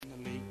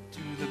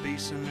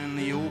basin in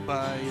the old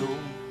bayou.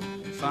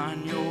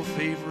 Find your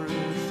favorite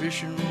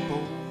fishing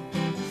pole.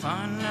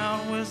 Find out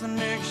where's the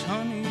next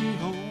honey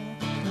hole.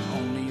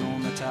 Only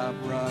on the Top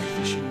Rod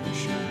Fishing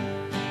Show.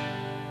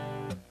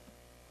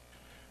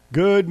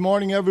 Good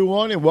morning,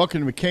 everyone, and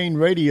welcome to KANE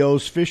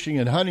Radio's Fishing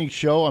and Hunting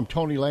Show. I'm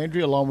Tony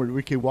Landry, along with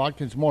Ricky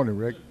Watkins. Morning,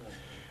 Rick.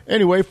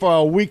 Anyway, for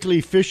our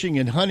weekly fishing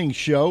and hunting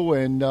show,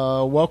 and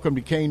welcome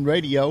to KANE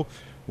Radio.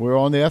 We're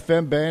on the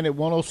FM band at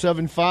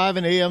 107.5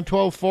 and AM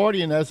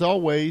 1240, and as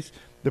always,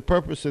 the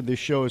purpose of this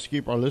show is to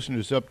keep our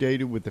listeners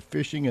updated with the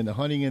fishing and the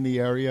hunting in the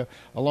area,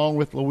 along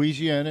with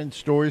Louisiana and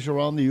stories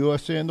around the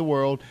USA and the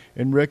world.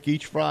 And, Rick,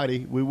 each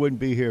Friday, we wouldn't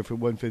be here if it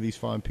wasn't for these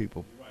fine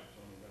people.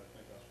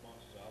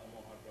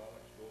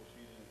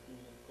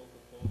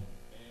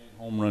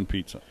 Home Run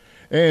Pizza.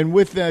 And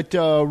with that,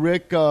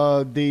 Rick,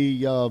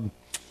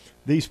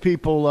 these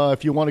people,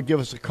 if you want to give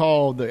us a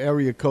call, the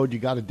area code you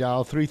got to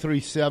dial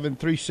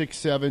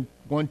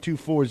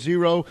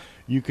 337-367-1240.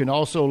 You can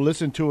also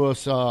listen to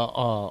us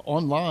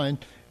online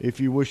if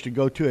you wish to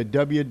go to at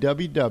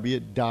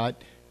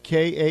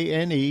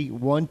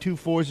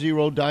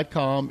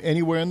www.kane1240.com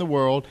anywhere in the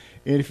world.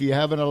 And if you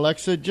have an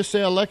Alexa, just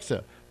say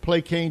Alexa,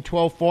 play KANE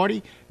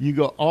 1240. You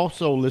can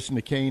also listen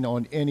to KANE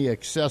on any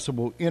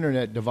accessible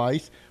internet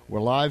device. We're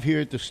live here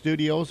at the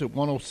studios at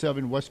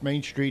 107 West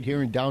Main Street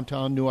here in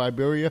downtown New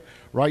Iberia,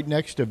 right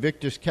next to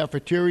Victor's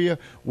Cafeteria,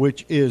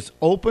 which is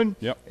open.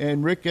 Yep.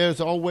 And, Rick,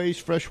 as always,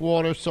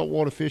 freshwater,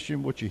 saltwater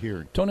fishing, what you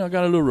hearing? Tony, I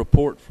got a little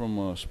report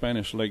from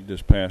Spanish Lake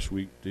this past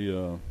week.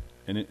 And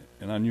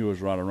I knew it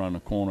was right around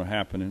the corner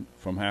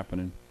from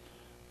happening.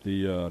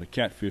 The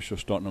catfish are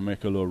starting to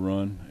make a little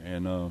run,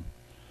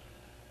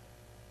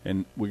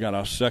 and we got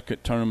our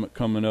second tournament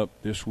coming up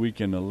this week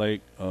in the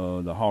lake.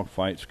 The hog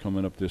fight's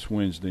coming up this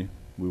Wednesday.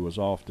 We was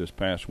off this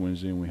past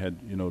Wednesday, and we had,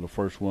 the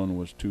first one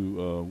was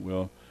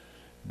two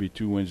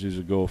Wednesdays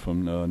ago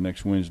from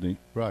next Wednesday.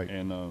 Right.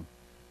 And on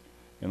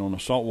the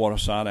saltwater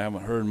side, I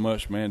haven't heard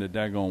much, man. The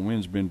daggone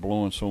wind's been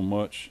blowing so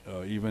much.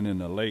 Even in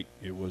the lake,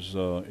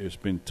 it's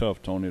been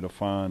tough, Tony, to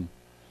find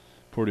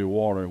pretty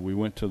water. We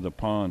went to the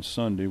pond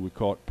Sunday. We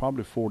caught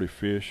probably 40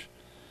 fish.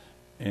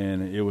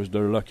 And it was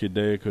their lucky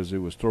day because it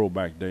was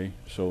throwback day,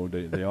 so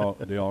they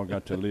all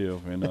got to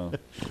live. And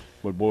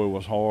but boy, it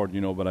was hard,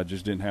 But I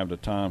just didn't have the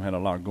time. Had a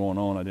lot going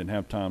on. I didn't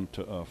have time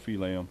to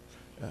fillet them.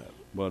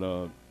 But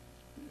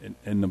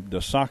and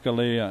the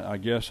sockeye, I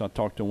guess I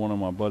talked to one of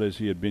my buddies.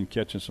 He had been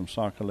catching some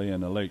sockeye in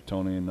the lake,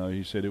 Tony, and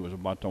he said it was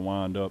about to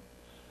wind up.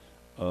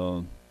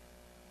 The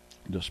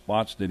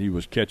spots that he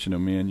was catching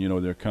them in,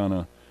 they're kind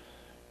of.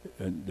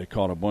 They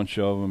caught a bunch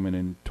of them, and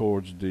then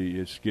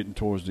it's getting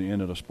towards the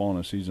end of the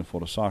spawning season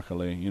for the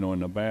sockeye. In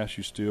the bass,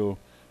 the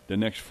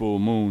next full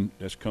moon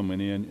that's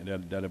coming in,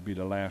 that'll be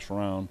the last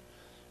round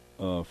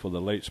for the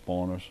late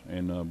spawners.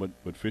 And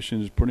but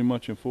fishing is pretty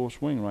much in full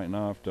swing right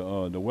now if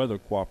the weather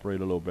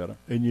cooperate a little better.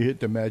 And you hit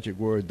the magic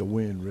word, the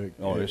wind, Rick.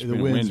 Oh, it's the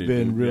been wind's windy,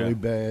 been dude. really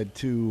bad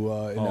too.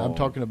 And I'm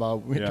talking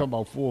about talking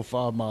about 4 or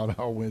 5 mile an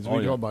hour winds. We're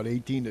talking about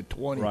 18 to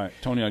 20. Right,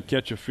 Tony. I'd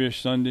catch a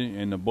fish Sunday,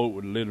 and the boat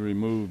would literally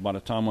move. By the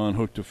time I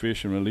unhooked the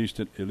fish and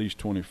released it, at least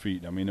 20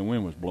 feet. I mean, the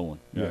wind was blowing.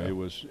 Yeah, it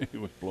was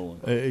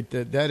blowing.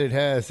 That it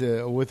has.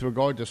 With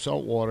regard to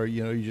saltwater,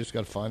 you just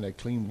got to find that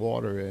clean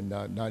water, and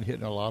not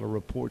hitting a lot of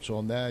reports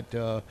on that.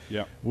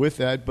 With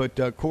that, but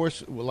of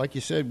course, like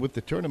you said, with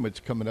the tournaments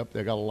coming up,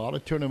 they got a lot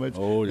of tournaments.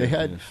 Oh, they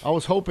had. Yes. I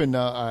was hoping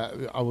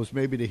I was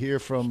maybe to hear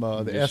from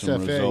the SFA,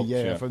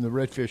 results, from the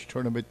redfish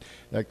tournament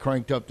that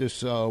cranked up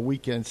this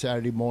weekend,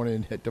 Saturday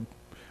morning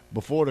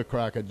before the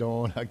crack of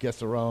dawn. I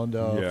guess around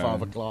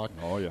 5 o'clock.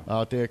 Oh yeah.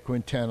 Out there at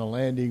Quintana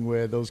Landing,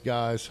 where those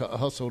guys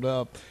hustled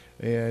up.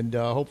 And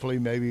hopefully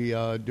maybe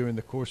during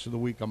the course of the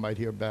week I might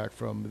hear back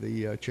from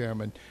the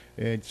chairman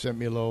and sent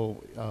me a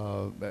little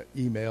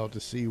email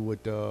to see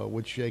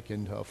what's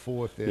shaking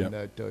forth in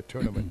that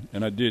tournament.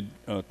 And I did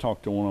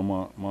talk to one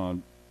of my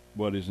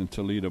buddies in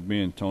Toledo,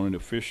 Ben, Tony. The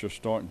fish are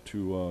starting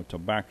to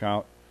back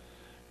out.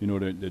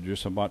 They're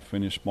just about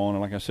finished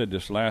spawning. Like I said,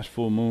 this last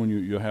full moon,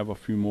 you'll have a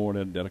few more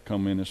that'll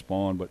come in and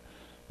spawn, but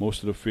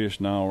most of the fish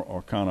now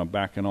are kind of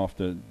backing off,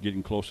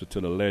 getting closer to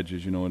the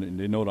ledges, and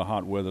they know the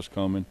hot weather's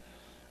coming.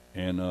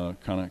 And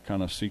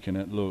kind of seeking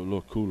that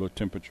little cooler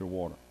temperature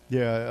water.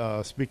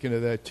 Yeah. Speaking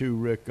of that too,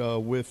 Rick.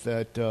 With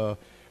that, of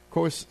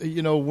course,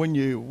 when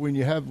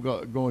you have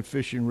going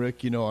fishing,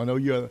 Rick. I know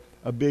you're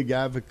a big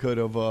advocate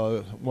of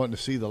wanting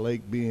to see the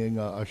lake being,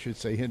 I should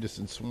say,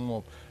 Henderson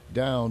Swamp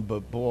down.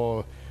 But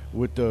boy,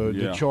 with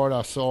the chart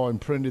I saw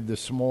and printed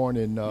this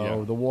morning,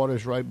 the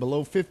water's right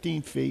below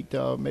 15 feet,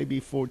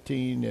 maybe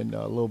 14 and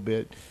a little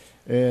bit.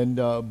 And,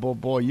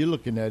 boy, you're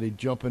looking at it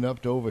jumping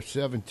up to over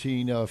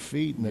 17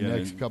 feet in the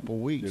next couple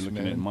of weeks, man. They're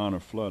looking man. at minor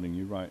flooding.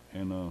 You're right.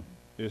 And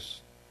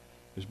it's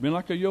been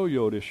like a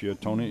yo-yo this year,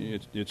 Tony.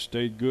 It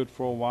stayed good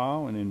for a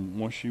while, and then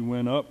once she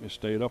went up, it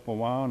stayed up a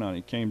while. Now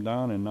it came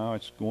down, and now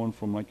it's going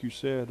from, like you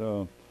said,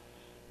 a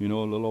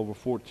little over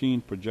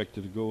 14,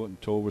 projected to go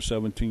to over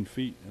 17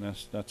 feet, and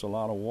that's a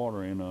lot of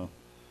water. And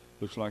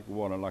Looks like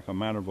like a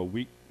matter of a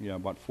week. Yeah,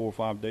 about 4 or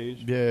 5 days.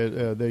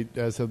 Yeah, they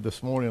as of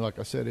this morning, like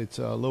I said, it's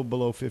a little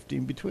below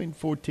 15, between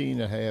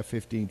 14 and a half,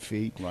 15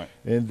 feet. Right.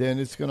 And then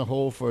it's going to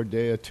hold for a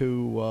day or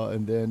two,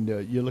 and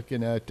then you're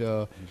looking at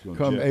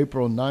come jet.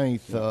 April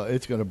 9th,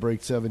 it's going to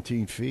break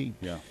 17 feet.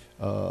 Yeah.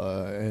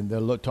 And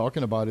they're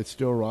talking about it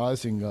still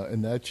rising,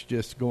 and that's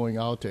just going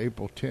out to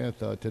April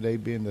 10th, today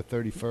being the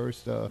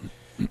 31st.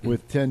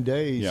 With 10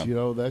 days,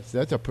 Yeah.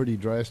 That's a pretty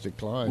drastic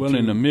climb. Well, too.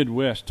 in the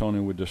Midwest,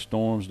 Tony, with the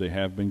storms, they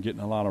have been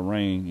getting a lot of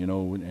rain,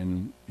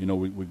 and,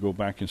 we go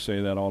back and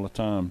say that all the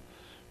time.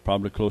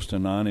 Probably close to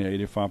 90,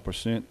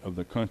 85% of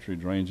the country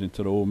drains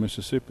into the old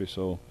Mississippi.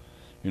 So,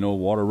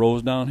 water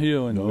rolls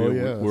downhill, and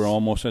we're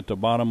almost at the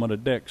bottom of the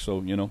deck.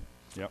 So,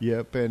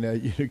 Yep,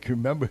 and you can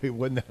remember it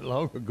wasn't that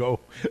long ago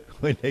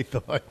when they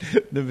thought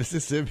the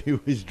Mississippi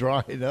was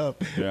drying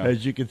up. Yeah.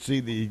 As you can see,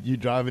 you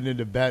driving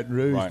into Baton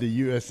Rouge, Right. the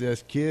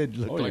USS Kidd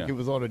looked like yeah. it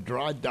was on a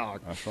dry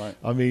dock. That's right.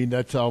 I mean,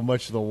 that's how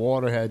much the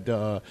water had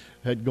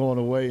gone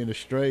away and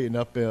astray, and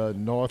up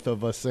north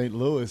of St.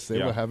 Louis, they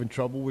Yeah. were having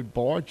trouble with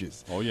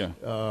barges. Oh, yeah.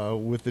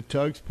 With the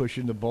tugs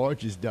pushing the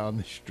barges down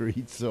the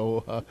street,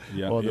 so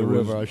Yeah, or the it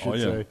river, I was- should oh,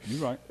 yeah. say.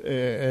 You're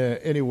right.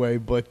 Anyway,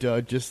 but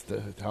just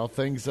how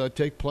things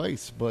take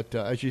place. But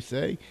as you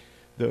say,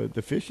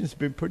 the fishing's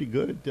been pretty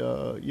good,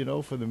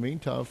 for the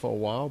meantime for a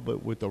while.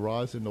 But with the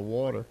rise in the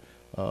water,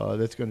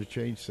 that's going to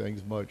change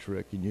things much,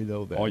 Rick, and you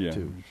know that Oh, yeah.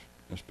 too.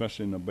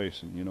 Especially in the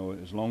basin.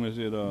 As long as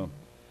it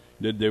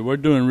they were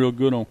doing real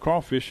good on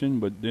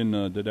crawfishing, but then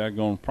the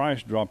daggone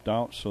price dropped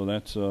out, so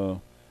that's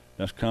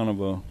kind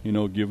of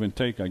a give and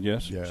take, I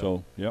guess. Yeah.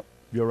 So yep,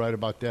 You're right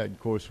about that. Of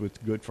course,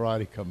 with Good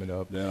Friday coming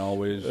up. they're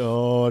always They're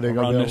around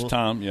gonna this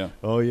time. Yeah.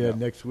 Oh, yeah, Yeah.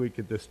 next week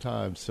at this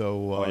time.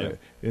 So yeah.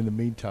 in the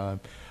meantime.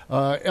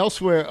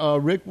 Elsewhere,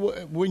 Rick,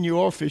 when you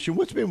are fishing,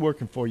 what's been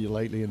working for you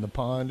lately in the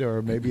pond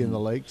or maybe in the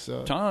lakes?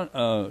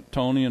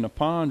 Tony, in the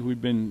pond,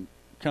 we've been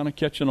kind of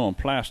catching on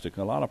plastic,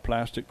 a lot of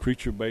plastic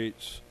creature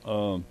baits.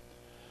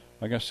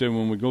 Like I said,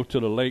 when we go to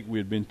the lake, we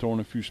had been throwing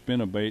a few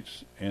spinner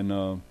baits,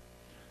 and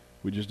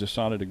we just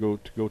decided to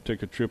go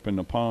take a trip in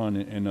the pond.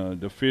 And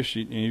the fish,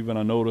 even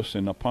I noticed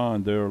in the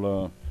pond, they're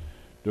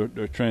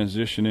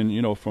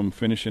transitioning, from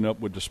finishing up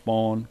with the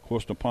spawn. Of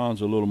course, the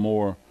pond's a little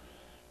more,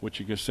 what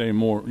you could say,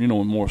 more,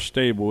 more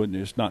stable.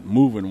 It's not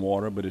moving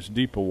water, but it's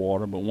deeper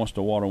water. But once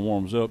the water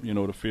warms up,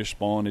 the fish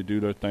spawn, they do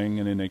their thing,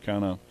 and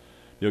then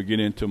they'll get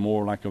into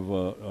more like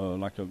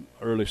a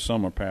early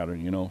summer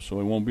pattern, So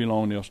it won't be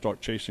long they'll start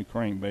chasing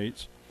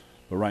crankbaits.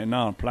 But right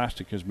now,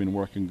 plastic has been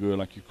working good,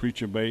 like your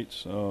creature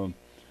baits.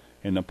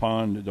 In the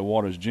pond, the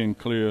water's gin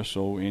clear,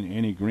 so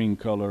any green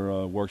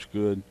color works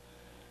good.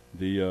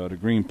 The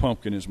green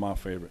pumpkin is my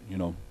favorite,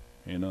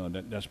 and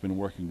that's been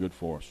working good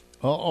for us.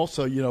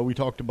 Also, we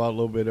talked about a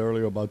little bit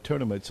earlier about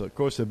tournaments. Of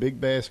course, the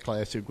Big Bass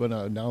Classic, we're going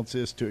to announce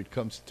this it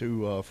comes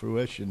to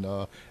fruition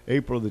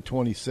April the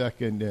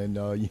 22nd,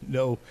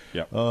 and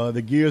Yep.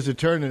 the gears are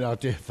turning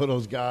out there for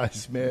those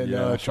guys, man.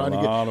 Yeah, it's trying a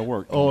to get lot of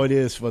work. Oh, it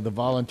is for the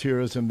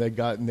volunteerism they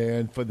got in there,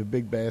 and for the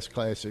Big Bass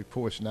Classic, of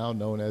course, now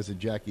known as the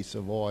Jackie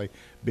Savoy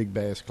Big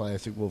Bass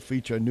Classic, will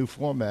feature a new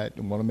format.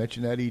 And I want to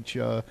mention that each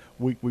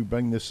week we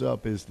bring this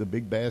up is the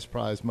Big Bass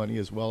prize money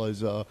as well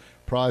as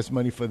prize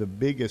money for the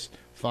biggest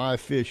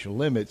 5-fish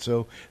limit.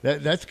 So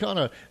that's kind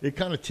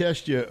of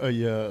tests your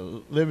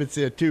limits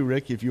there too,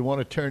 Rick. If you want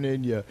to turn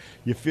in your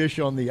fish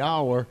on the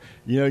hour,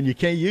 you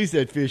can't use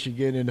that fish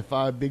again in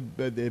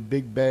the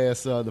big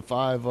bass, the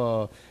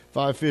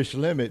 5-fish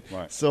limit.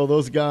 Right. So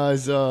those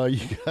guys, you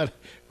got,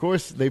 of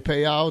course, they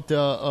pay out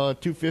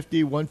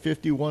 $250,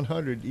 $150,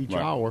 $100 each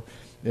Right. hour.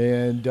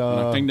 And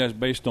I think that's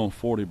based on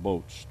 40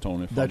 boats,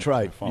 Tony. that's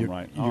right. If I'm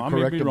right. You're I may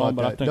correct be wrong, about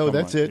but I that. think No, I'm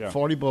that's right. it. Yeah.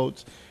 40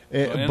 boats.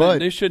 And But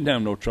they shouldn't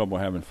have no trouble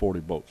having 40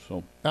 boats.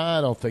 So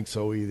I don't think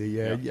so either.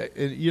 Yeah.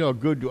 And, a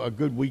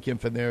good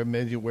weekend for them,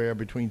 anywhere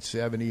between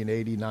 70 and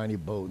 80, 90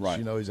 boats. Right.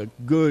 Is a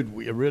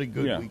really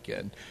good Yeah.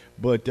 weekend.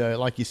 But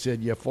like you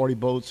said, 40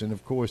 boats, and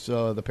of course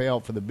the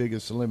payout for the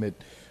biggest limit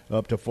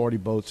up to 40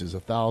 boats is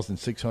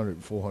 $1,600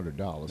 and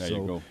 $400. There so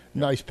you go.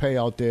 Nice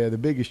payout there. The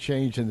biggest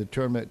change in the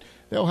tournament,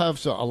 they'll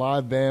have a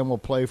live band will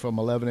play from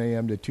 11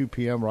 a.m. to 2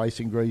 p.m. Rice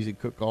and Gravy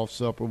cook-off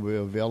supper will be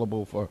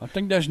available for. I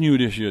think that's new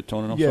this year,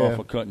 Tony. I'm sorry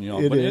for cutting you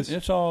off. It is.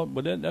 It's all,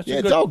 but that's Yeah,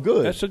 a good, it's all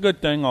good. That's a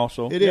good thing,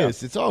 also. It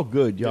is. It's all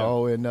good,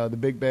 y'all. And the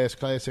Big Bass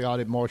Classic out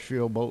at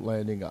Marshfield Boat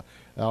Landing,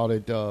 out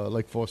at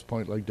Lake Forest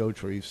Point, Lake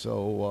Dotrieve.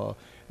 So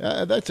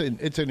it's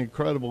an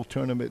incredible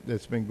tournament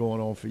that's been going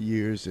on for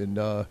years, and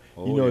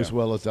as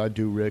well as I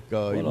do, Rick.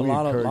 Well, a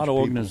lot of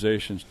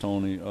organizations,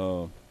 Tony,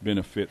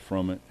 benefit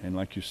from it, and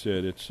like you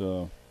said, it's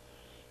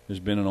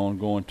been an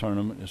ongoing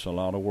tournament. It's a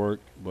lot of work,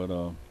 but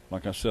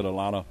like I said, a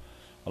lot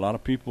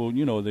of people,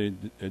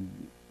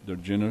 they're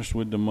generous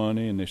with the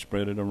money and they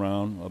spread it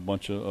around. A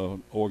bunch of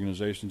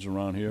organizations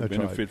around here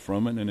benefit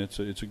from it, and it's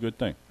a good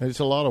thing. And it's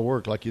a lot of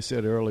work, like you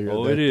said earlier.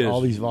 It is.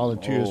 All these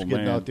volunteers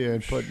getting man. out there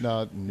and putting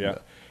out. And, Yeah.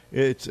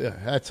 it's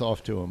hats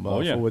off to them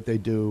for what they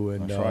do,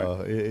 and That's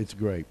right. it's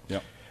great.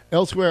 Yep.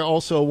 Elsewhere,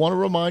 also want to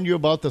remind you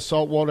about the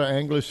saltwater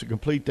anglers to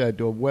complete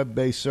that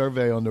web-based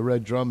survey on the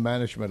red drum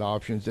management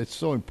options. It's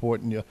so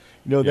important.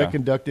 They're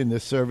conducting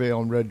this survey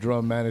on red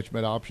drum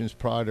management options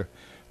prior to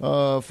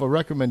for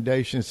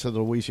recommendations to the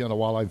Louisiana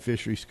Wildlife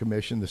Fisheries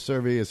Commission. The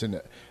survey is an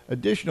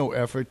additional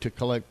effort to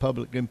collect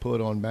public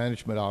input on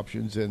management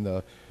options, and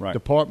the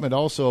department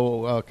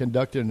also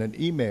conducted an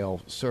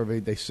email survey.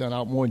 They sent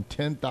out more than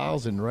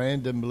 10,000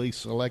 randomly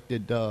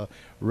selected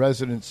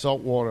resident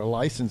saltwater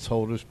license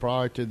holders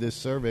prior to this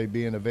survey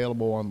being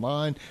available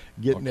online,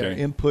 getting their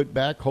input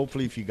back.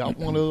 Hopefully, if you got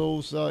one of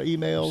those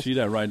emails. See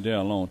that right there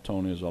alone,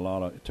 Tony, is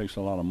it takes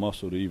a lot of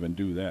muscle to even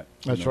do that.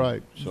 That's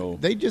right. So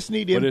they just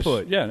need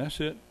input. Yeah, that's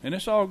it. And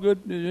it's all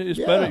good. It's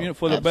better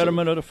for the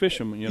betterment of the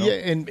fishermen. Yeah,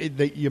 and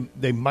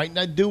they might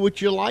not do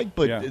what you like,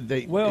 but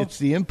it's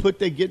the input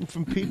they're getting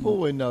from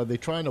people, and they're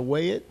trying to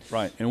weigh it.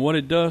 Right. And what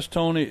it does,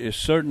 Tony, is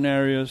certain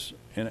areas,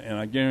 and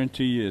I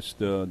guarantee you it's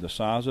the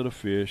size of the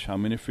fish, how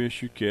many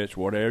fish you catch,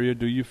 what area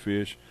do you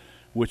fish,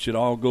 which it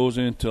all goes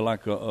into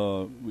like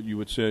you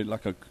would say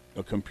like a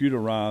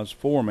computerized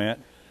format.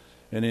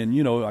 And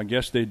then, I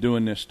guess they're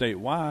doing this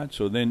statewide.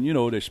 So then,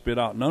 they spit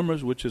out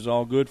numbers, which is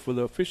all good for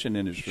the fishing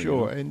industry.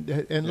 Sure.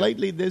 And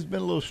lately there's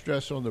been a little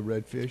stress on the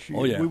redfish.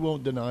 We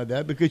won't deny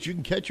that because you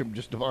can catch them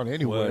just about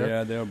anywhere. Well,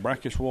 yeah, they're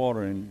brackish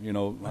water. And,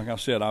 like I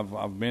said,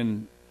 I've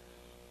been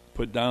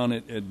put down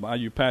at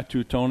Bayou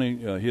Patu, Tony,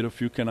 hit a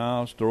few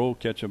canals,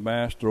 catch a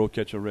bass,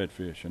 catch a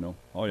redfish,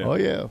 Oh,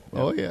 yeah.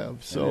 Oh, yeah.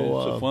 So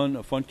it's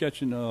a fun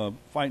catching,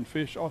 fighting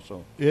fish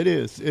also. It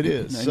is.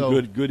 And so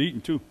good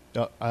eating, too.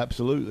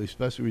 Absolutely,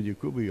 especially with your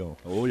cubillon.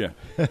 Oh, yeah.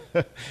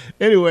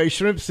 Anyway,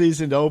 shrimp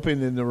season to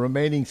open in the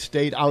remaining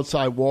state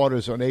outside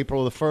waters on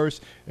April the 1st,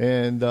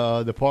 and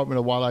the Department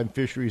of Wildlife and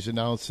Fisheries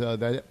announced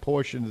that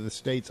portion of the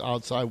state's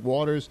outside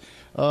waters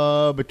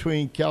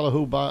between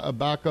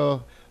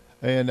Calahoo-Baca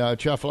and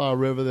Chafalaya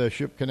River, the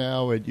Ship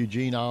Canal at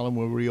Eugene Island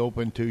will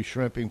reopen to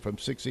shrimping from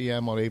 6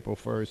 a.m. on April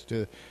 1st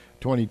to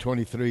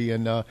 2023,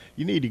 and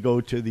you need to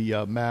go to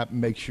the map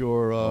and make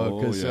sure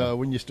because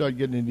when you start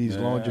getting in these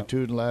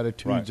longitude and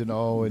latitudes and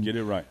all, and get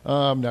it right.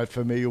 I'm not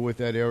familiar with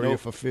that area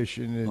for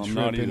fishing and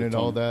shrimping and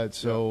all that.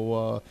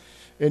 So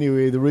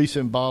anyway, the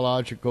recent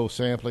biological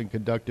sampling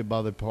conducted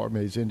by the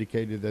department has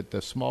indicated that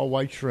the small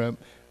white shrimp,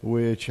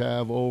 which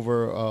have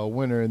over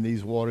winter in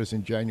these waters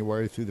in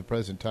January through the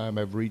present time,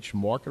 have reached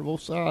marketable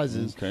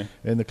sizes,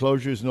 and the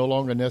closure is no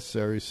longer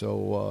necessary.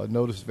 So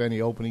notice of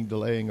any opening,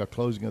 delaying, or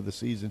closing of the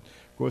season.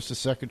 Of course, the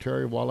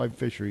Secretary of Wildlife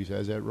Fisheries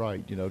has that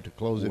right, to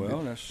close it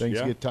when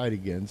things get tight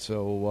again.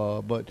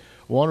 So, but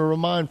want to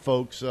remind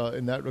folks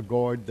in that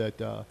regard that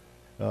the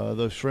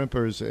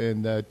shrimpers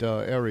in that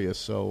area,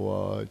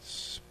 so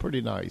it's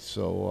pretty nice.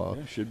 So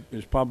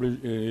it's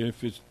probably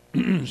if it's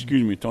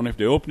excuse me, Tony, if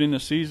they're opening the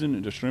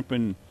season, the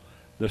shrimping,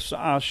 the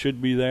size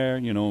should be there,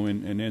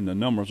 and then the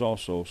numbers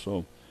also.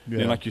 So,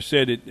 and like you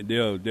said,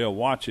 they'll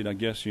watch it, I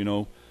guess,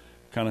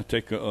 kind of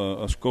take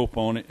a scope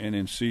on it and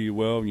then see,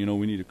 well, we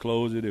need to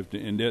close it.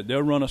 And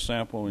they'll run a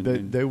sample.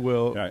 And they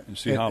will. Right, and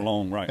see how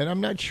long, right. And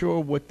I'm not sure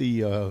what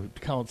the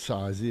count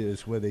size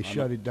is, where they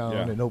shut it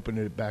down and open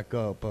it back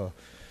up.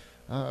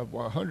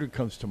 100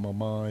 comes to my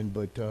mind,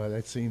 but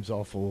that seems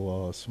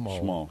awful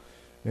small.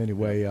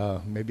 Anyway,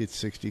 maybe it's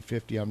 60,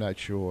 50. I'm not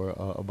sure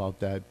about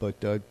that.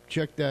 But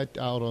check that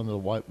out on the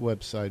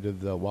website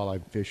of the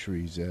Wildlife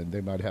Fisheries, and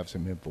they might have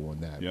some info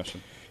on that. Yes, sir.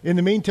 In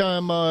the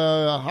meantime,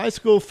 high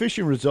school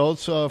fishing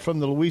results from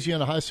the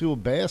Louisiana High School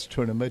Bass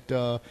Tournament,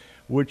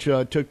 which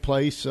took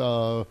place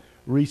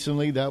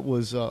recently. That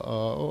was a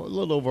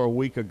little over a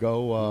week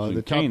ago.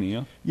 The KANE,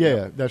 huh?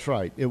 Yeah, that's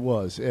right. It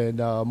was. And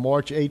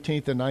March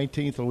 18th and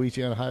 19th,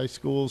 Louisiana High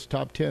School's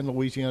Top 10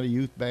 Louisiana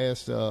Youth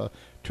Bass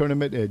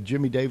Tournament at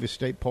Jimmy Davis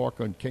State Park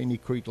on Caney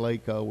Creek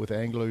Lake with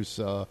anglers.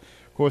 Of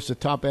course, the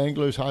top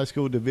anglers high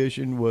school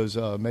division was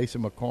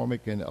Mason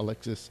McCormick and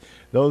Alexis.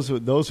 Those were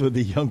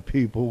the young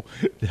people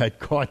that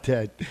caught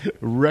that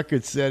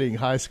record-setting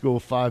high school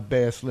 5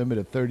 bass limit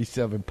of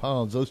 37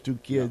 pounds. Those two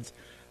kids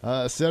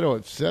set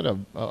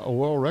a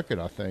world record,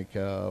 I think,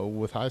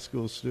 with high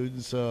school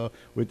students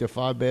with their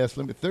 5 bass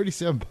limit.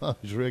 37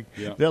 pounds, Rick.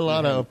 Yeah. There are a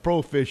lot of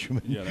pro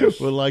fishermen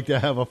would like to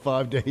have a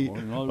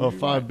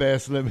 5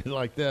 bass limit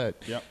like that.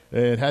 Yep.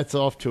 And hats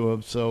off to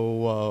them.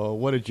 So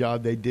what a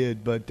job they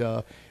did.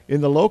 But in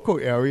the local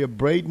area,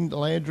 Braden,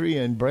 Landry,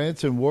 and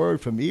Branson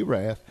Word from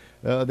Erath,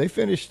 they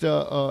finished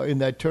in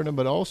that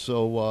tournament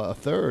also a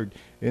third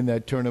in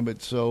that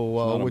tournament.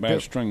 So not a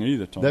bad string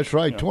either, Tony. That's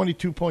right,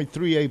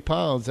 22.38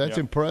 pounds. That's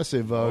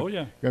impressive.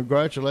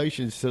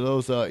 Congratulations to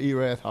those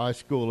Erath high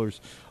schoolers.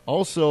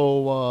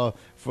 Also,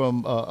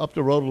 from up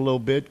the road a little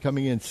bit,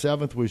 coming in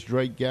 7th was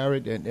Drake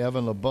Garrett and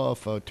Evan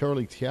LaBeouf.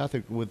 Turley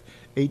Catholic with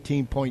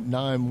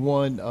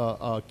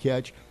 18.91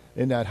 catch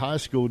in that high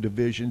school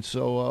division.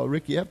 So,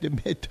 Rick, you have to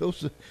admit,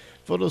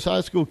 for those high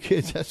school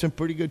kids, that's some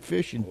pretty good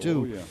fishing,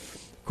 too. Yeah.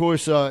 Of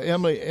course,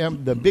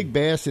 the big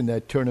bass in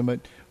that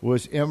tournament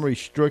was Emery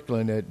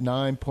Strickland at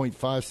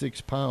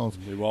 9.56 pounds.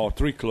 They were all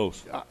 3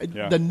 close.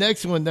 The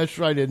next one, that's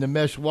right, in the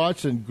Mesh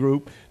Watson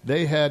group,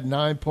 they had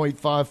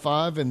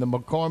 9.55, and the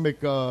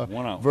McCormick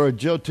 1 ounce.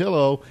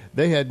 Virgilio,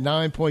 they had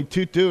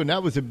 9.22, and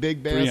that was a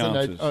big bass. 3 on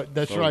ounces. that,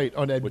 that's So right,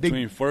 on that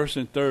between big. first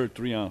and third,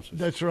 3 ounces.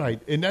 That's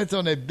right, and that's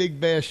on that big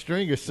bass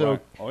stringer. So, Right.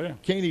 Oh, yeah.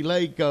 Caney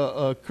Lake,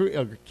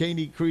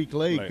 Caney Creek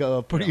Lake,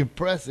 pretty Yeah.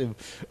 impressive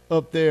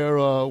up there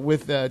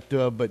with that.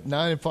 But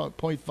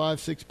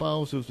 9.56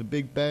 pounds was a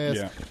big bass.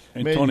 Yeah,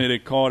 and Man, Tony, they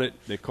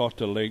caught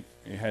the lake.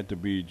 It had to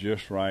be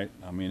just right.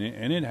 I mean,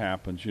 and it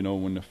happens,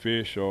 when the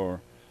fish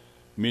are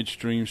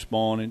midstream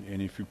spawning,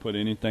 and if you put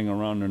anything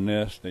around their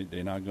nest,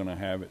 they're not going to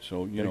have it.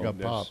 So They got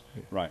that's popped.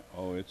 right.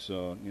 Oh, it's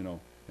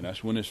and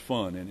that's when it's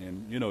fun,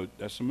 and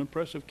that's some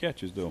impressive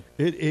catches though.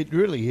 It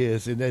really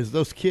is, and there's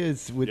those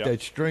kids with Yeah.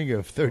 that stringer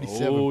of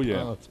 37 Oh, yeah.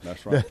 pounds.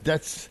 That's right.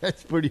 That's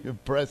pretty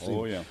impressive.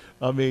 Oh, yeah.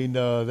 I mean,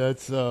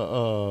 that's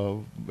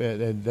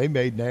and they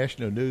made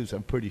national news.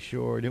 I'm pretty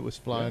sure, and it was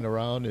flying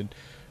around. And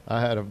I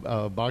had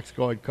a box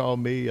guard call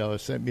me,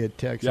 sent me a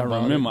text. Yeah, I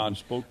about remember it I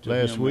spoke to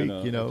last him week.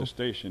 at the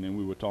station, and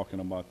we were talking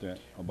about that,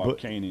 about But-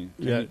 KANE.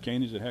 yeah.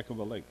 KANE's a heck of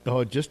a lake.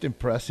 Oh, just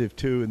impressive,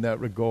 too, in that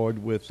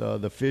regard with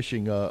the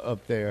fishing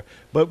up there.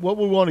 But what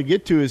we want to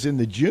get to is in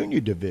the junior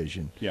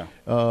division. Yeah.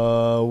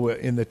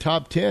 In the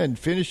top 10,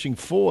 finishing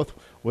fourth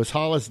was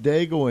Hollis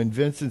Daigle and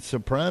Vincent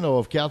Soprano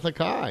of Catholic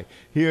High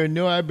here in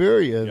New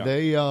Iberia.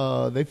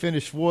 Yeah. They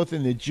finished fourth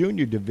in the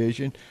junior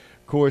division.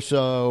 Of course,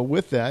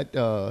 with that,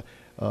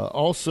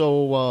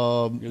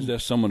 also Guess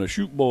that's some of the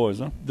shoot boys,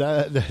 huh?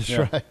 that's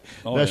Yeah. right.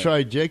 Oh, That's yeah.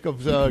 right.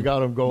 Jacobs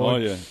got him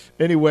going. Oh, yeah.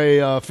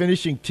 Anyway,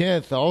 finishing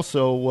 10th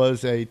also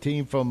was a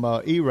team from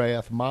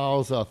Erath,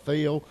 Miles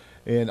Thiel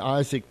and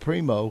Isaac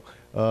Primo.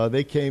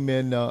 They came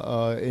in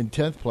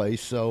 10th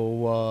place.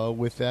 So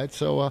with that,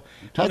 Tony,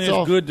 that's it's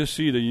all. good to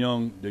see the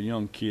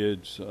young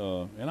kids,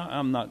 and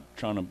I'm not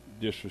trying to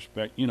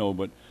disrespect,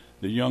 but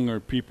the younger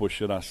people,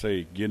 should I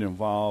say, get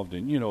involved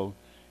and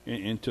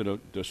into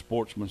the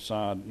sportsman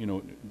side,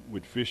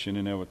 with fishing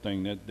and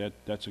everything.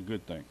 That's a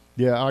good thing.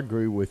 Yeah, I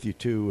agree with you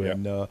too. Yeah.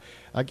 And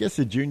I guess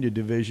the junior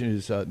division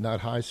is not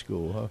high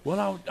school, huh?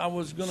 Well, I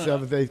was gonna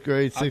 7th, 8th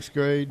grade, 6th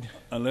grade.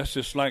 unless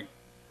it's like,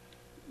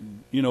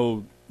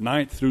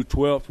 9th through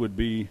 12th would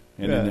be,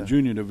 and then the Yeah.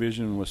 junior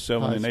division was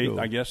 7th High and 8th, school.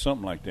 I guess,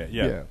 something like that.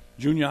 Yeah. Yeah.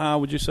 Junior high,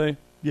 would you say?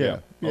 Yeah,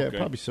 Okay.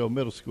 probably so.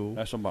 Middle school.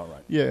 That's about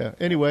right. Yeah.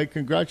 Anyway,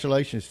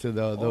 congratulations to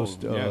those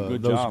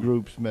good those job.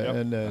 groups, man. Yep,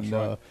 And that's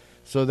right.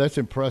 so that's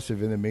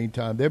impressive. In the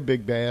meantime, their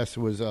big bass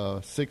was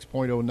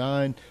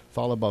 6.09,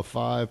 followed by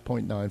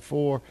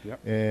 5.94,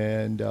 Yep.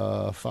 and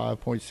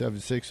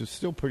 5.76. It's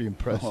still pretty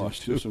impressive. Oh,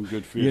 still too. some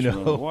good fish.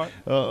 What?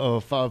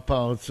 5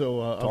 pounds.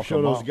 So I'm Talk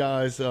sure those about-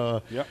 guys,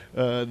 Yep.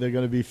 they're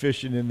going to be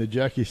fishing in the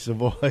Jackie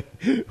Savoy.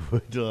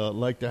 Would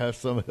like to have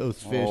some of those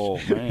fish Oh,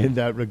 man. in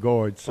that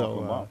regard. Talk So.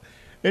 about.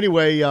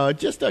 Anyway,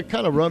 just to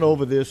kind of run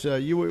over this,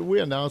 we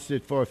announced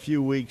it for a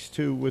few weeks,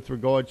 too, with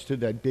regards to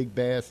that big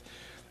bass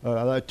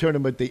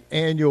tournament, the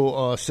annual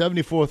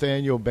 74th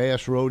annual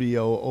bass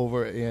rodeo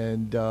over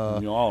in New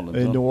Orleans.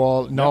 in huh? New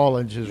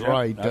Orleans is Yep,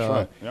 right. that's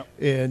right. Yep.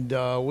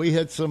 And we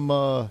had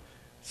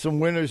some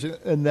winners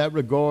in that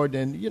regard,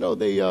 and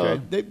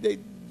they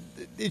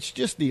it's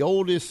just the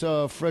oldest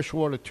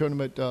freshwater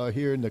tournament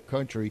here in the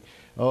country.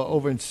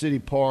 Over in City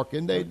Park,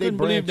 and they Couldn't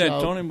believe branch that,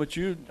 out. Tony. But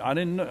I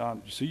didn't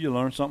know. See, you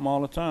learn something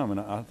all the time, and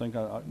I think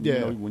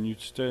when you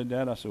said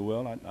that, I said,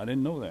 well, I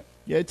didn't know that.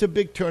 Yeah, it's a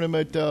big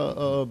tournament.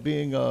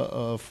 Being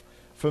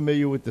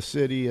familiar with the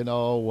city and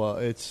all,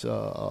 it's a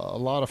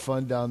lot of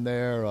fun down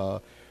there.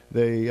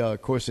 They,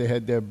 of course, they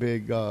had their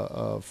big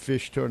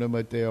fish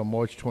tournament there on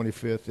March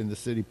 25th in the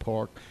City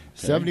Park.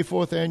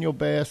 74th annual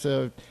bass.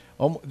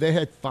 They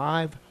had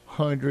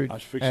 500 I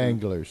was fixing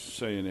anglers.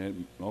 saying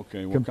that.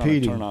 Okay, what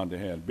Competing. kind of turnout they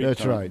had? Big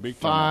That's turnout, right, big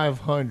turnout.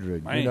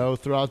 500. Man.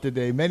 Throughout the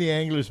day, many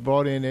anglers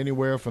brought in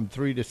anywhere from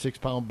 3 to 6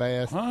 pound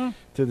bass Huh?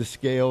 to the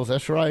scales.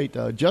 That's right.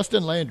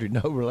 Justin Landry,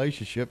 no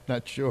relationship,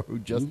 not sure who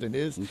Justin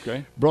is.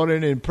 Okay. Brought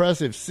in an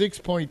impressive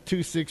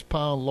 6.26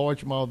 pound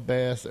largemouth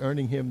bass,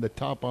 earning him the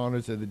top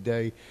honors of the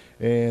day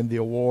and the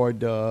award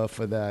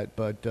for that.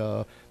 But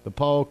the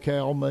Paul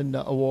Kalman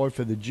Award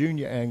for the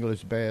junior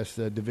anglers bass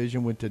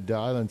division went to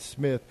Dylan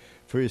Smith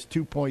for his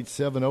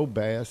 2.70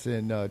 bass,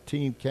 and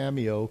Team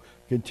Cameo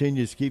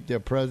continues to keep their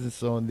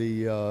presence on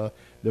the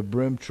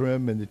Brim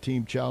Trim and the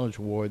Team Challenge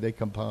Award. They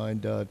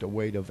combined to a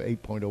weight of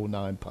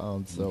 8.09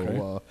 pounds. So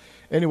Okay.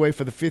 Anyway,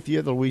 for the 5th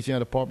year, the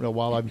Louisiana Department of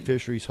Wildlife and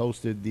Fisheries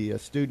hosted the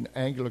student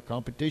angler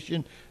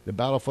competition, the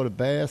Battle for the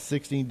Bass.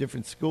 16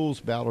 different schools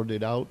battled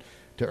it out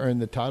to earn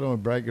the title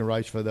and bragging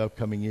rights for the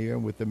upcoming year.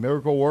 And with the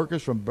Miracle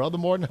Workers from Brother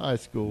Morton High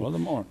School, Brother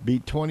Morton.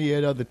 beat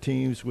 28 other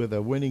teams with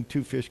a winning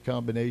two-fish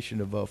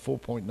combination of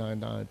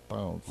 4.99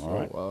 pounds. All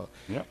right. So,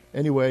 Yep.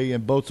 anyway,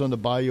 and boats on the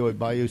bayou at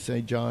Bayou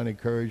St. John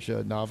encourage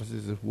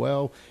novices as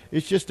well.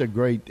 It's just a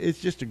great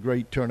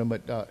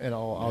tournament and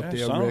all out Yeah,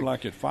 there. sounded Rick.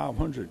 like it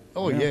 500.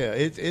 Oh yeah,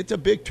 it's a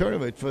big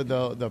tournament for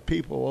the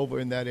people over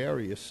in that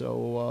area.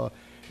 So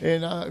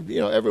And,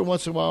 every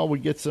once in a while we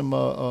get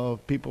some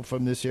people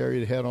from this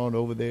area to head on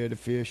over there to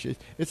fish.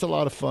 It's a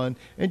lot of fun.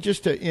 And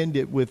just to end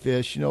it with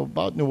this,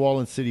 about New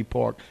Orleans City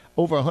Park,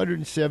 over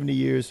 170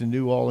 years, the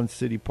New Orleans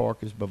City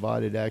Park has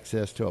provided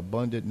access to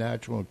abundant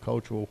natural and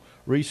cultural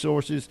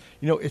resources.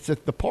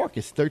 The park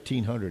is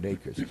 1,300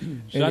 acres.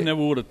 So I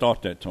never would have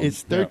thought that, Tony.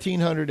 It's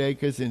 1,300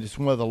 acres, and it's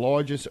one of the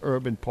largest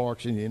urban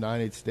parks in the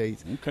United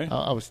States. Okay.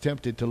 I was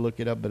tempted to look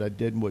it up, but I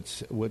didn't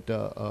with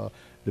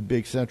the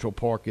big Central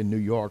Park in New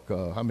York,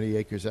 how many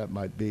acres that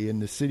might be. In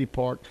the city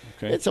park,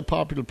 It's a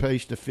popular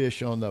place to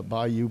fish on the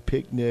bayou,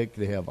 picnic.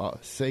 They have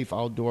safe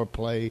outdoor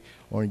play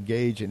or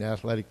engage in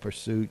athletic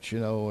pursuits,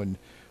 and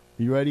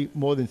you ready?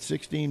 More than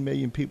 16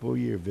 million people a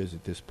year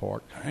visit this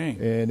park. Dang.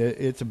 And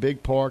it's a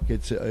big park.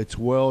 It's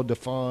well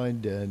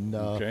defined, and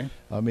I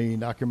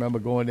can remember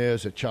going there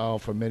as a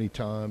child for many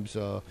times.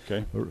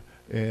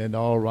 And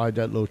I'll ride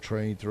that little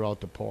train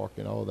throughout the park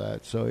and all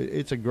that. So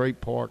it's a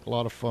great park, a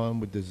lot of fun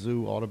with the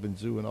zoo. Audubon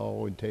Zoo and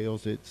all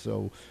entails it.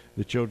 So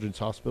the Children's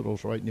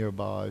Hospital's right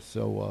nearby.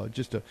 So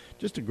just a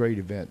great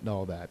event and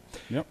all that.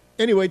 Yep.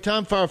 Anyway,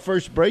 time for our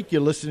first break.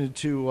 You're listening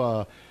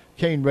to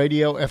KANE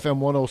Radio, FM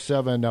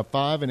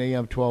 107.5 and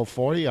AM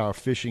 1240, our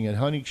fishing and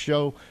hunting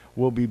show.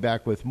 We'll be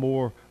back with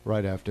more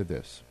right after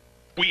this.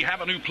 We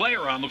have a new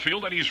player on the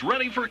field, and he's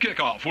ready for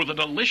kickoff with a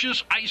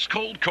delicious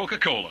ice-cold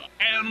Coca-Cola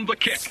and the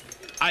kick.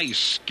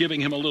 Ice giving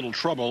him a little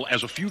trouble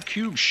as a few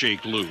cubes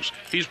shake loose.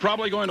 He's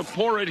probably going to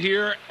pour it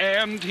here,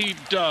 and he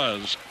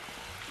does.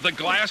 The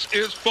glass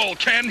is full.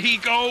 Can he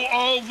go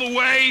all the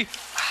way?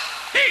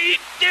 He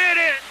did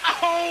it!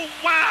 Oh,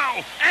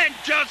 wow! And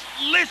just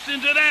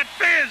listen to that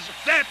fizz.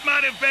 That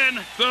might have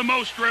been the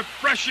most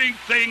refreshing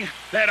thing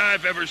that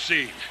I've ever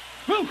seen.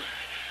 Whew.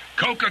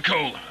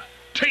 Coca-Cola.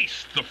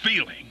 Taste the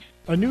feeling.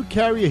 A new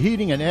Carrier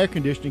heating and air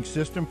conditioning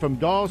system from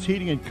Dawes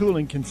Heating and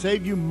Cooling can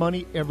save you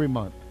money every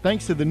month.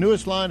 Thanks to the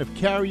newest line of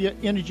Carrier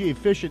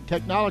energy-efficient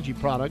technology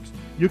products,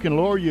 you can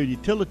lower your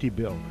utility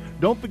bill.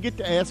 Don't forget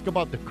to ask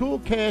about the cool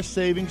cash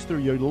savings through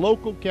your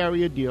local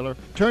Carrier dealer.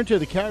 Turn to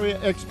the Carrier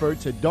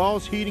experts at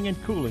Dawes Heating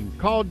and Cooling.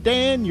 Call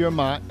Dan, you're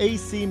my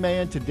AC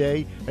man,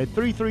 today at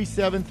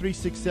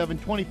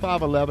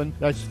 337-367-2511.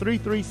 That's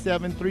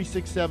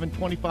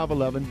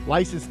 337-367-2511.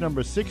 License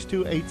number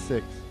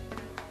 6286.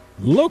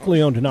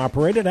 Locally owned and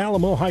operated,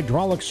 Alamo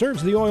Hydraulics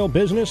serves the oil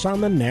business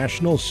on the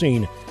national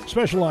scene.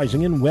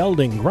 Specializing in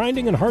welding,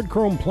 grinding, and hard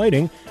chrome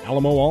plating,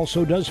 Alamo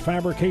also does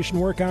fabrication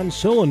work on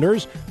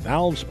cylinders,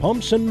 valves,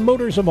 pumps, and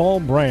motors of all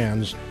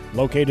brands.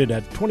 Located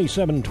at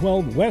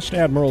 2712 West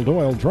Admiral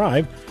Doyle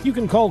Drive, you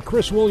can call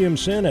Chris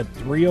Williamson at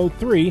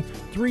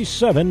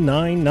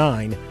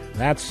 303-3799.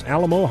 That's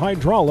Alamo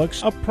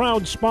Hydraulics, a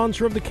proud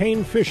sponsor of the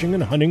KANE Fishing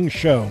and Hunting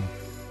Show.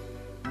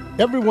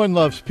 Everyone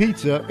loves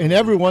pizza, and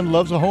everyone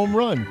loves a home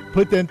run.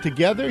 Put them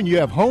together, and you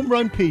have home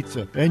run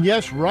pizza. And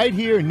yes, right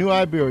here in New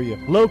Iberia,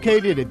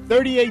 located at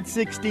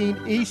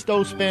 3816 East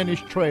Old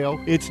Spanish Trail,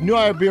 it's New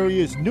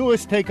Iberia's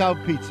newest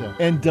takeout pizza,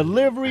 and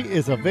delivery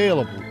is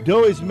available.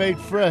 Dough is made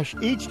fresh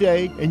each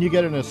day, and you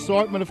get an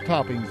assortment of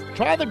toppings.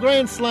 Try the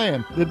Grand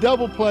Slam, the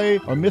Double Play,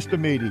 or Mr.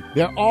 Meaty.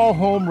 They're all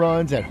home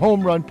runs at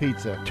Home Run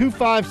Pizza.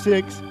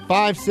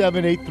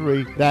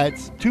 256-5783.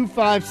 That's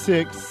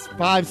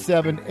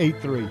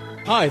 256-5783.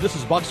 Hi, this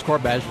is Boxcar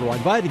Badgerow,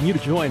 inviting you to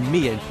join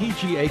me and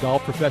PGA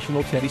Golf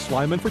professional Teddy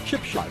Slyman for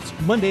Chip Shots.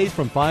 Mondays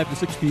from 5 to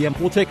 6 p.m.,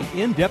 we'll take an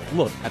in-depth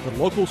look at the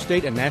local,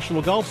 state, and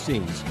national golf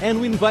scenes. And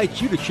we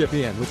invite you to chip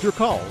in with your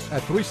calls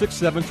at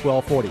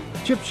 367-1240.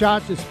 Chip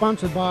Shots is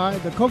sponsored by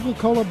the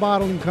Coca-Cola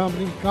Bottling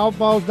Company,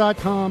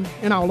 golfballs.com,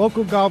 and our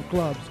local golf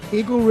clubs,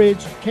 Eagle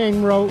Ridge,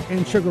 King Row,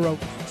 and Sugar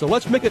Oaks. So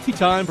let's make it tea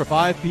time for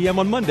 5 p.m.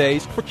 on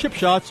Mondays for Chip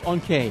Shots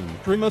on KANE.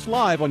 Stream us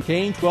live on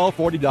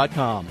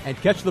KANE1240.com and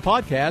catch the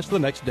podcast the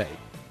next day.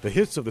 The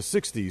hits of the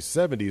 60s,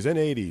 70s, and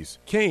 80s.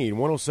 KANE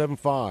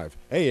 107.5,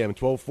 AM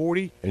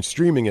 1240, and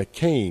streaming at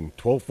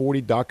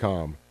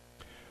KANE1240.com.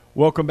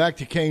 Welcome back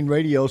to KANE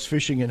Radio's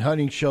Fishing and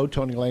Hunting Show.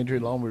 Tony Landry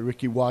along with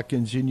Ricky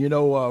Watkins. And,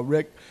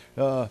 Rick,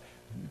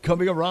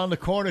 coming around the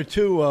corner,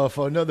 too,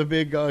 for another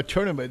big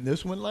tournament. And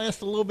this one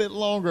lasts a little bit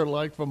longer,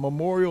 like from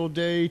Memorial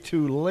Day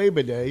to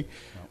Labor Day.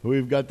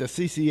 We've got the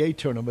CCA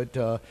tournament.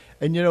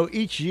 And,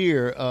 each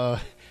year,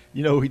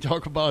 we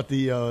talk about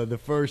the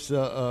first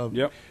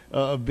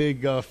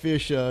big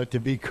fish to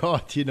be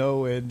caught,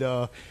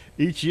 and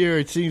each year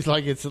it seems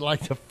like it's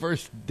like the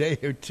first day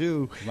or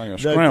two. Like a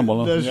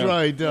scramble. That's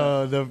right.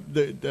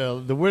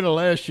 The winner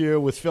last year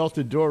was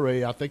Felton Dore.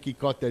 I think he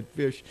caught that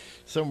fish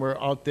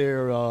somewhere out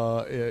there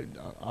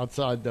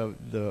outside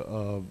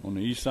the on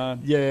the east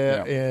side.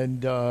 Yeah.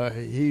 And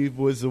he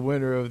was the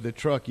winner of the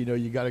truck.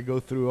 You got to go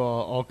through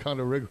all kind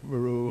of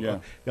rigmarole. Yeah.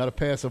 Got to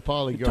pass a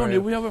polygraph. Tony,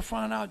 did we ever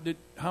find out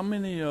how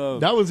many?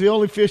 That was the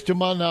only fish, to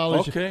my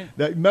knowledge. Okay.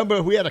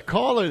 Remember, we had a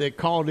caller that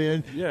called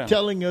in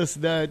telling us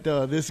that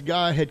this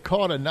guy had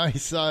caught a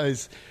nice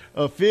size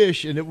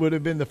fish, and it would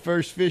have been the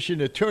first fish in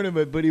the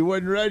tournament, but he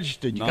wasn't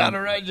registered. You got to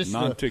register.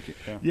 Non-ticket.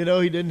 Yeah. You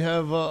know, he didn't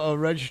have a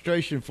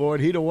registration for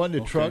it. He'd have won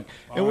the truck.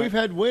 And we've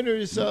had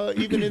winners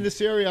even in this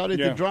area out at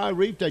the dry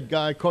reef. That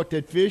guy caught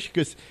that fish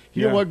because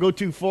he didn't want to go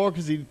too far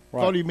because he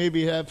thought he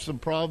maybe have some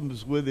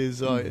problems with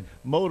his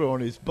motor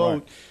on his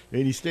boat.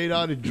 And he stayed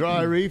out at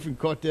dry reef and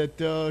caught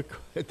that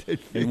fish.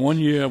 And one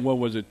year, what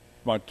was it?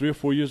 About 3 or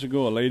 4 years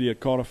ago, a lady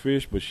had caught a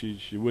fish, but she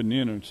wouldn't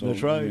enter. So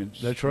that's right.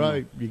 That's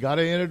right. You got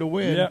to enter to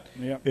win.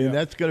 And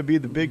that's going to be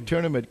the big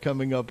tournament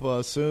coming up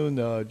soon.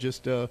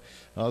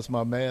 That's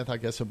my math. I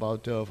guess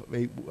about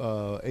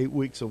 8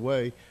 weeks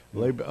away.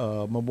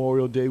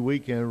 Memorial Day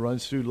weekend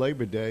runs through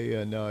Labor Day,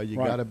 and you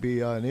got to be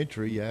an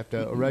entry. You have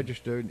to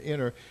register and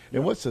enter.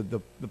 And what's the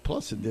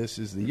plus of this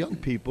is the young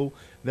people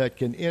that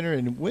can enter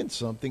and win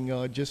something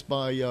just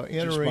by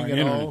entering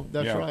and all.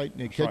 That's right.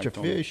 And catch a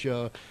fish.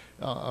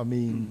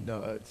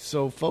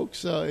 So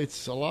folks,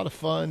 it's a lot of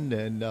fun,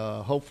 and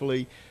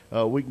hopefully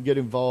we can get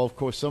involved. Of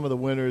course, some of the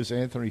winners,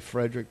 Anthony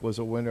Frederick was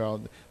a winner.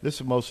 This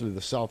is mostly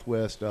the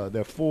Southwest.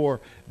 There are 4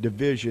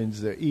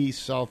 divisions: the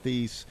East,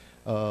 Southeast,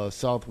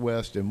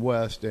 Southwest, and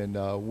West, and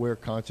we're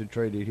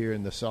concentrated here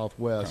in the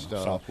Southwest.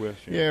 Southwest,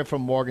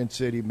 from Morgan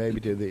City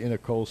maybe to the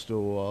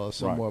Intercoastal,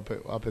 somewhere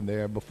up in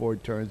there before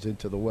it turns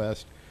into the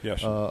West.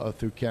 Yes.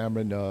 Through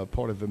Cameron,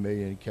 part of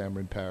Vermilion,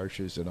 Cameron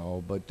parishes and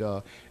all.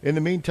 But in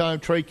the meantime,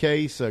 Trey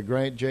Case,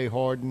 Grant J.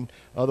 Harden,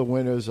 other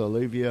winners,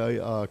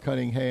 Olivia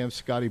Cunningham,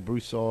 Scotty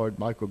Broussard,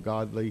 Michael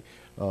Godley,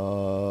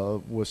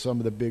 were some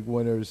of the big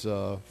winners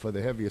for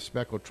the heaviest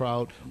speckled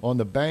trout. On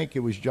the bank,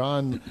 it was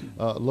John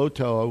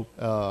Loto.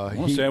 I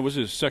want to say it was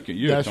his second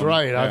year. That's Tony.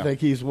 right. Yeah. I think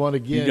he's won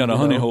again. He got a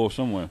honey hole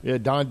somewhere. Yeah,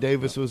 Don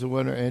Davis was a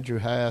winner, Andrew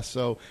Haas.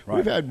 So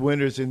we've had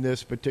winners in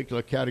this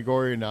particular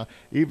category. And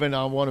even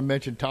I want to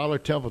mention Tyler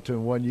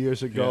Templeton 1 year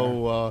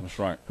ago. That's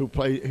right. Who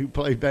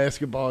played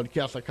basketball at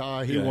Catholic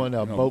High. He won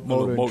a boat,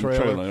 motor, and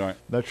trailer. Right.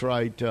 That's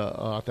right.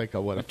 I think I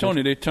won.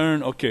 Tony, they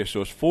turn. Okay,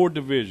 so it's 4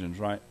 divisions,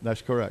 right?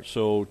 That's correct.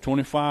 So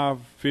 25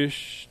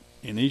 fish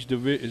in each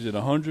division. Is it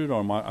 100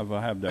 or if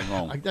I have that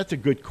wrong? That's a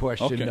good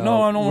question. Okay.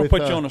 No, I don't want to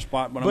put you on the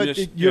spot, but I'm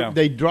just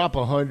they drop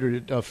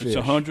 100 fish. It's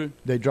 100.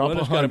 They drop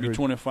 100. It's got to be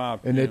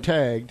 25, and they're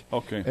tagged.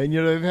 Okay. And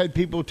they've had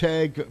people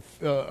tag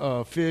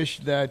fish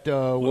that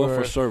were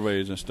for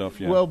surveys and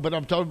stuff. Yeah. Well, but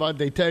I'm talking about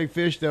they tag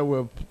fish that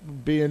were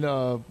being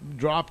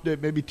dropped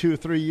maybe 2 or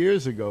 3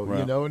 years ago.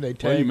 Right. And they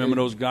tag. You remember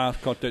those guys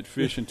caught that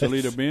fish in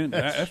Toledo Bend?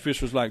 That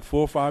fish was like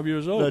 4 or 5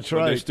 years old. That's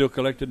right. They still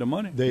collected the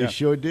money. They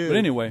sure did. But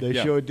anyway,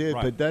 they sure did.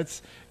 Right. But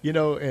that's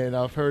and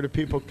I've heard of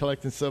people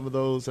collecting some of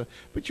those.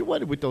 But you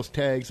wonder with those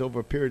tags over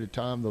a period of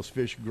time, those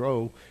fish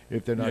grow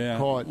if they're not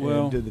caught.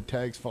 Well, and do the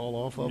tags fall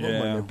off of them?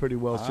 And they're pretty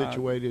well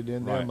situated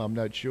in them. I'm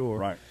not sure.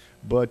 Right.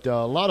 But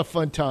a lot of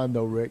fun time,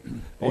 though, Rick,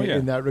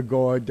 in that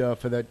regard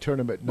for that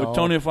tournament. But,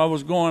 Tony, if I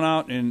was going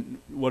out and,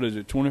 what is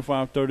it,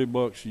 $25,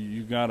 $30,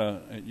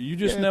 you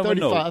just never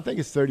 35, know. I think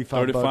it's $35.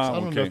 I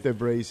don't know if they're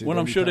raising. Well,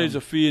 I'm sure there's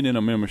a fee and then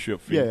a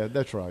membership fee. Yeah,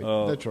 that's right.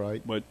 That's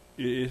right. But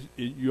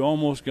you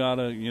almost got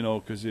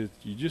to, because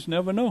you just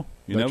never know.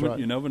 You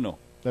never know.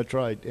 That's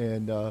right.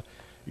 And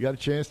you got a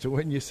chance to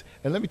win.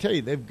 And let me tell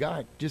you, they've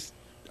got just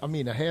 –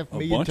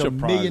 $500,000 to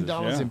 $1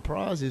 million in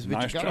prizes, but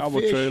nice you got travel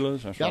to fish.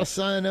 Trailers. Got to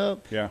sign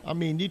up. Yeah.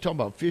 You talking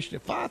about fishing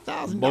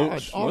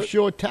 $5,000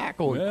 offshore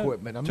tackle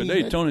equipment.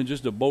 Today, Tony,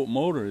 just the boat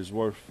motor is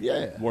worth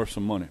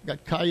some money.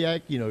 Got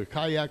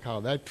kayak, how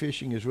that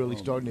fishing is really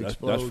starting to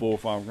explode. That's $4 or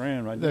 $5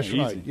 grand right there. That's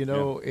right.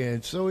 Easy.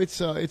 And so it's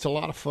a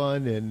lot of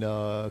fun and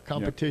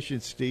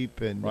competition's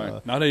steep and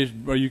nowadays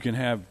where you can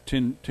have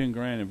 10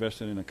 grand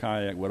invested in a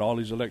kayak with all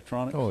these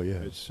electronics. Oh yeah,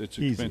 it's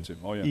expensive.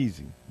 Oh yeah,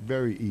 easy,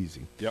 very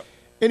easy. Yep.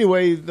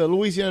 Anyway, the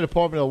Louisiana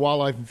Department of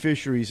Wildlife and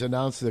Fisheries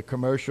announced the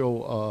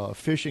commercial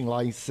fishing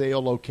license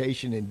sale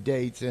location and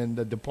dates, and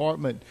the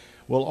department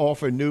will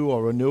offer new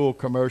or renewal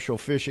commercial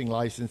fishing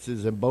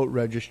licenses and boat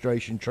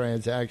registration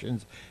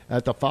transactions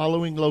at the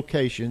following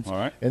locations. All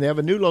right. And they have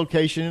a new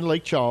location in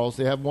Lake Charles.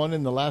 They have one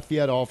in the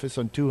Lafayette office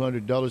on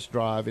 200 Dulles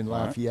Drive in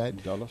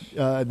Lafayette.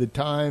 Right. The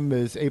time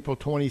is April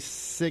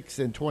 26th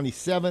and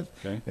 27th,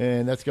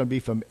 and that's going to be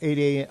from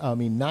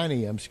 9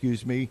 a.m.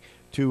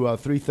 to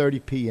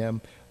 3:30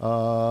 p.m.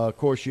 Of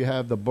course, you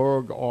have the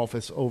Berg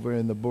office over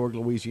in the Berg,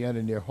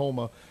 Louisiana, near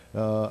Houma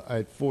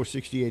at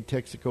 468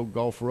 Texaco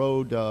Gulf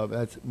Road.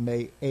 That's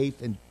May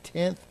 8th and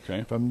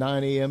 10th from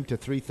 9 a.m. to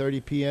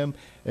 3:30 p.m.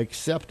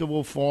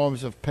 Acceptable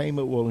forms of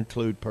payment will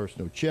include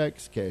personal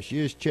checks,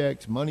 cashier's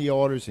checks, money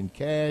orders, and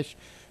cash.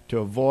 To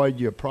avoid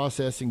your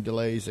processing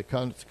delays, the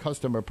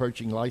customer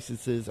purchasing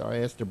licenses are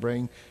asked to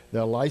bring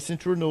their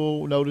license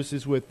renewal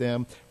notices with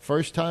them.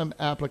 First-time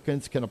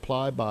applicants can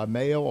apply by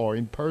mail or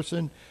in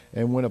person,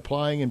 and when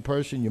applying in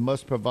person, you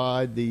must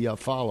provide the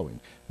following.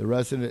 The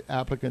resident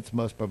applicants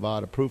must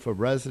provide a proof of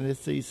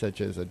residency,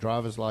 such as a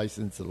driver's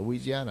license, a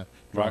Louisiana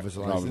driver's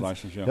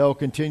license. Held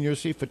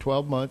continuously for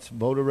 12 months,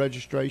 voter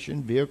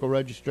registration, vehicle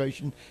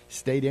registration,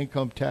 state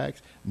income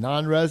tax.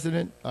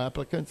 Non-resident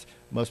applicants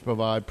must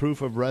provide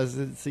proof of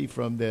residency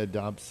from their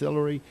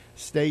domiciliary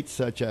states,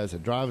 such as a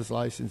driver's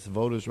license,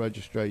 voter's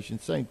registration,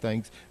 same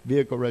things: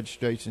 vehicle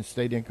registration,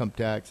 state income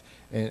tax,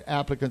 and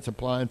applicants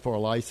applying for a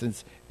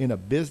license in a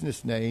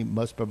business name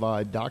must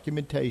provide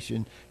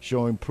documentation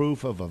showing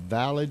proof of a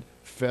valid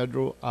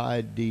federal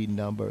ID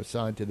number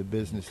assigned to the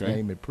business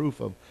name, and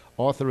proof of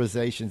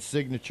authorization,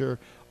 signature,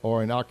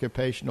 or an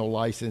occupational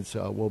license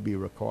will be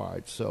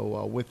required.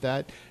 So with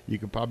that, you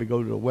can probably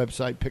go to the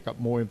website, pick up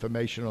more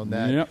information on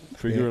that. Yep,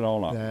 figure it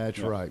all out. That's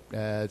right.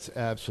 That's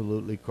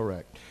absolutely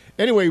correct.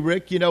 Anyway,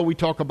 Rick, we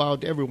talk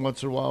about every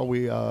once in a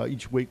while,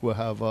 each week we'll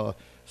have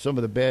some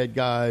of the bad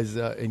guys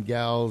and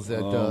gals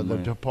that the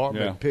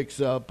department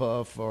picks up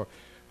for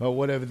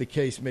whatever the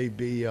case may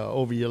be,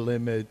 over your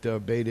limit,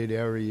 baited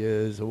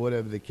areas, or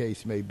whatever the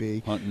case may be.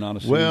 Hunting out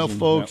of season. Well,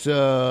 folks,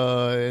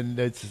 and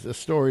it's a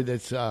story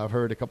that's I've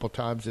heard a couple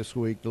times this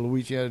week. The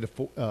Louisiana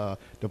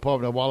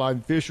Department of Wildlife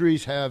and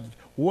Fisheries have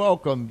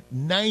welcomed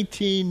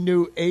 19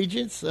 new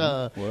agents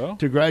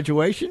to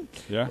graduation.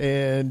 Yeah.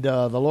 And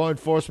the Law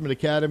Enforcement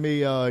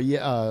Academy,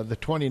 the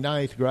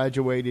 29th,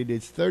 graduated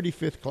its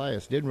 35th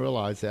class. Didn't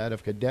realize that,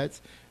 of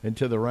cadets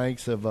into the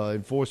ranks of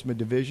Enforcement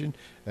Division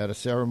at a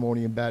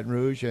ceremony in Baton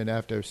Rouge. And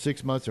after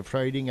 6 months of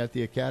training at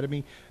the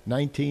Academy,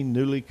 19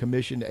 newly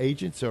commissioned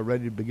agents are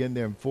ready to begin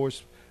their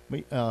enforcement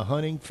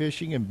hunting,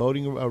 fishing, and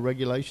boating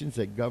regulations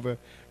that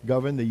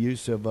govern the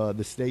use of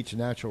the state's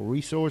natural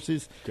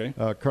resources.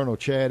 Colonel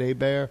Chad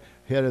Hebert,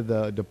 head of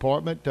the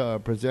department,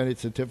 presented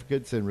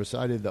certificates and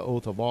recited the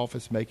oath of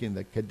office, making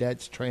the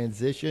cadets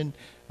transition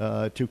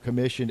to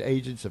commissioned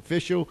agents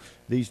official.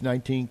 These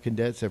 19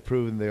 cadets have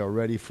proven they are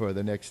ready for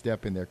the next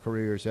step in their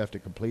careers after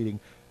completing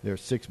their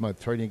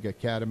 6-month training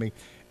academy.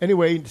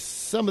 Anyway,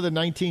 some of the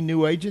 19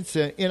 new agents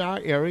in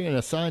our area and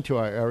assigned to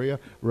our area: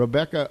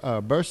 Rebecca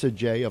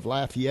Bursajay of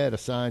Lafayette,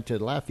 assigned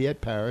to Lafayette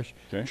Parish;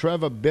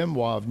 Trevor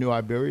Benoit of New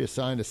Iberia,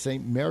 assigned to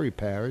St. Mary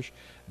Parish;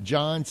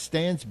 John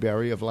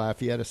Stansberry of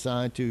Lafayette,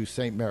 assigned to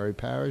St. Mary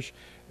Parish;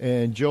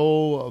 and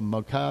Joel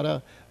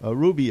Makata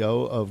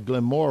Rubio of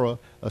Glenmora,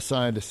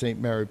 assigned to St.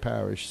 Mary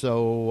Parish.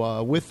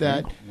 So with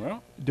that,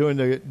 during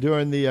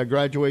the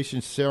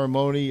graduation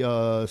ceremony,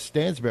 John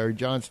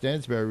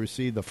Stansberry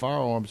received the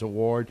Firearms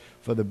Award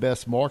for the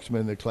best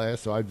marksman in the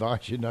class, so I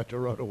advise you not to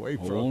run away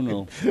from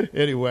him.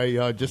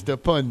 Anyway, just a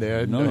pun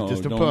there.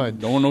 Just a pun.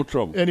 Don't want no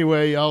trouble.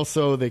 Anyway,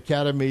 also the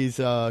Academy's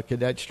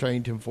cadets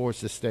trained to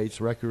enforce the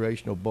state's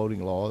recreational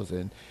boating laws,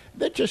 and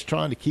they're just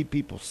trying to keep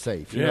people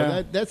safe. You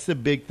know, that's the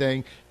big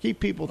thing. Keep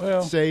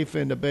people safe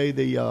and obey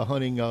the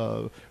hunting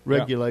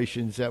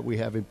regulations that we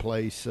have in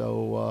place,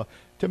 so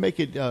to make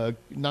it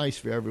nice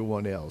for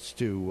everyone else,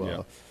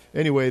 too.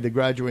 Anyway, the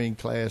graduating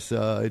class,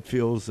 it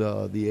feels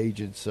the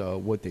agents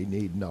what they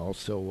need and all.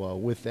 So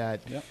with that,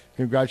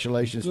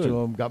 congratulations to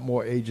them. Got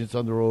more agents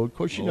on the road. Of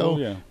course,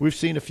 we've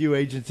seen a few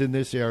agents in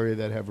this area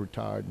that have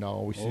retired and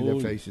all. We see their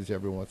faces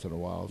every once in a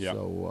while.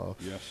 So,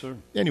 yes, sir.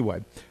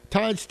 Anyway,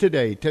 times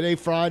today. Today,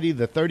 Friday,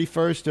 the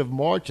 31st of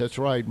March. That's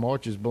right.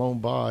 March is blown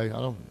by.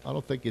 I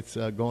don't think it's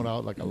going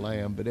out like a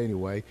lamb, but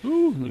anyway.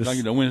 Looks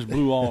like the wind's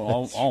blew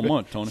all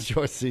month, Tony.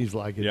 Sure seems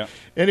like it. Yeah.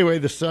 Anyway,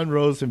 the sun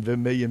rose in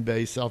Vermilion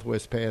Bay,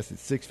 Southwest Pass at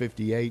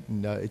 6:58,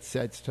 and it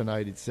sets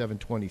tonight at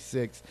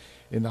 7:26.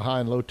 In the high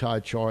and low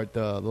tide chart,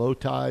 the low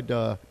tide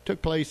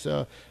took place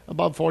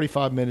about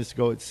 45 minutes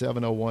ago at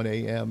 7:01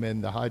 a.m.,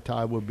 and the high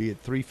tide will be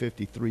at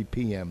 3:53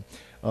 p.m.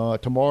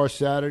 Tomorrow,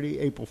 Saturday,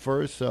 April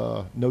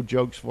 1st. No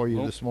jokes for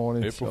you this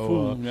morning. April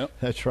Fool,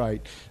 That's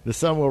right. The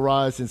sun will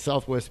rise in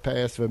Southwest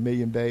Pass,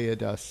 Vermilion Bay at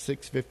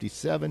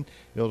 6:57.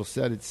 It'll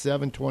set at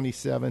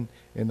 7:27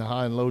 in the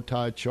high and low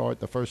tide chart.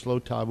 The first low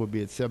tide will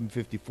be at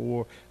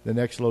 7:54. The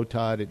next low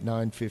tide at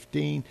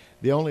 9:15.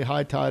 The only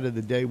high tide of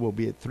the day will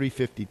be at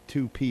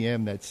 3:52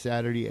 p.m. That's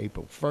Saturday,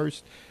 April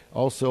 1st.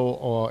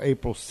 Also,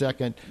 April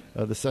 2nd,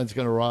 the sun's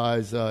going to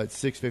rise at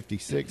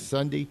 6:56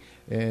 Sunday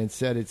and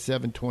set at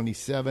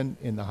 7:27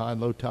 in the high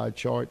and low tide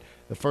chart.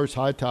 The first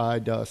high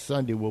tide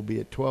Sunday will be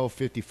at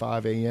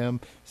 12:55 a.m.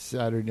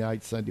 Saturday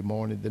night, Sunday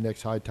morning. The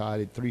next high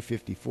tide at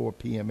 3:54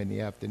 p.m. in the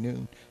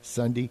afternoon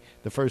Sunday.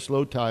 The first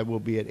low tide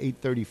will be at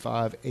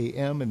 8:35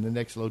 a.m. and the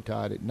next low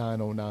tide at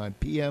 9:09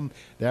 p.m.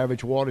 The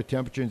average water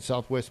temperature in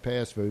Southwest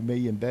Pass for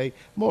Vermilion Bay,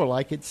 more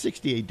like it,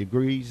 68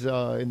 degrees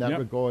in that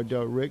regard,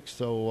 Rick.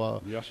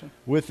 So yes, sir.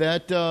 With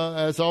that,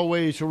 as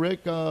always,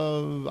 Rick,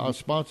 our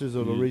sponsors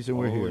are the reason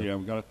we're here. Yeah,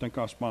 we've got to thank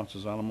our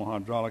sponsors: Alamo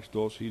Hydraulics,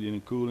 Dulce Heating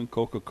and Cooling,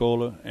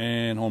 Coca-Cola,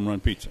 and Home Run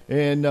Pizza.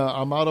 And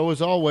our motto,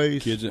 as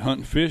always: kids that hunt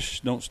and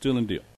fish, don't steal and deal.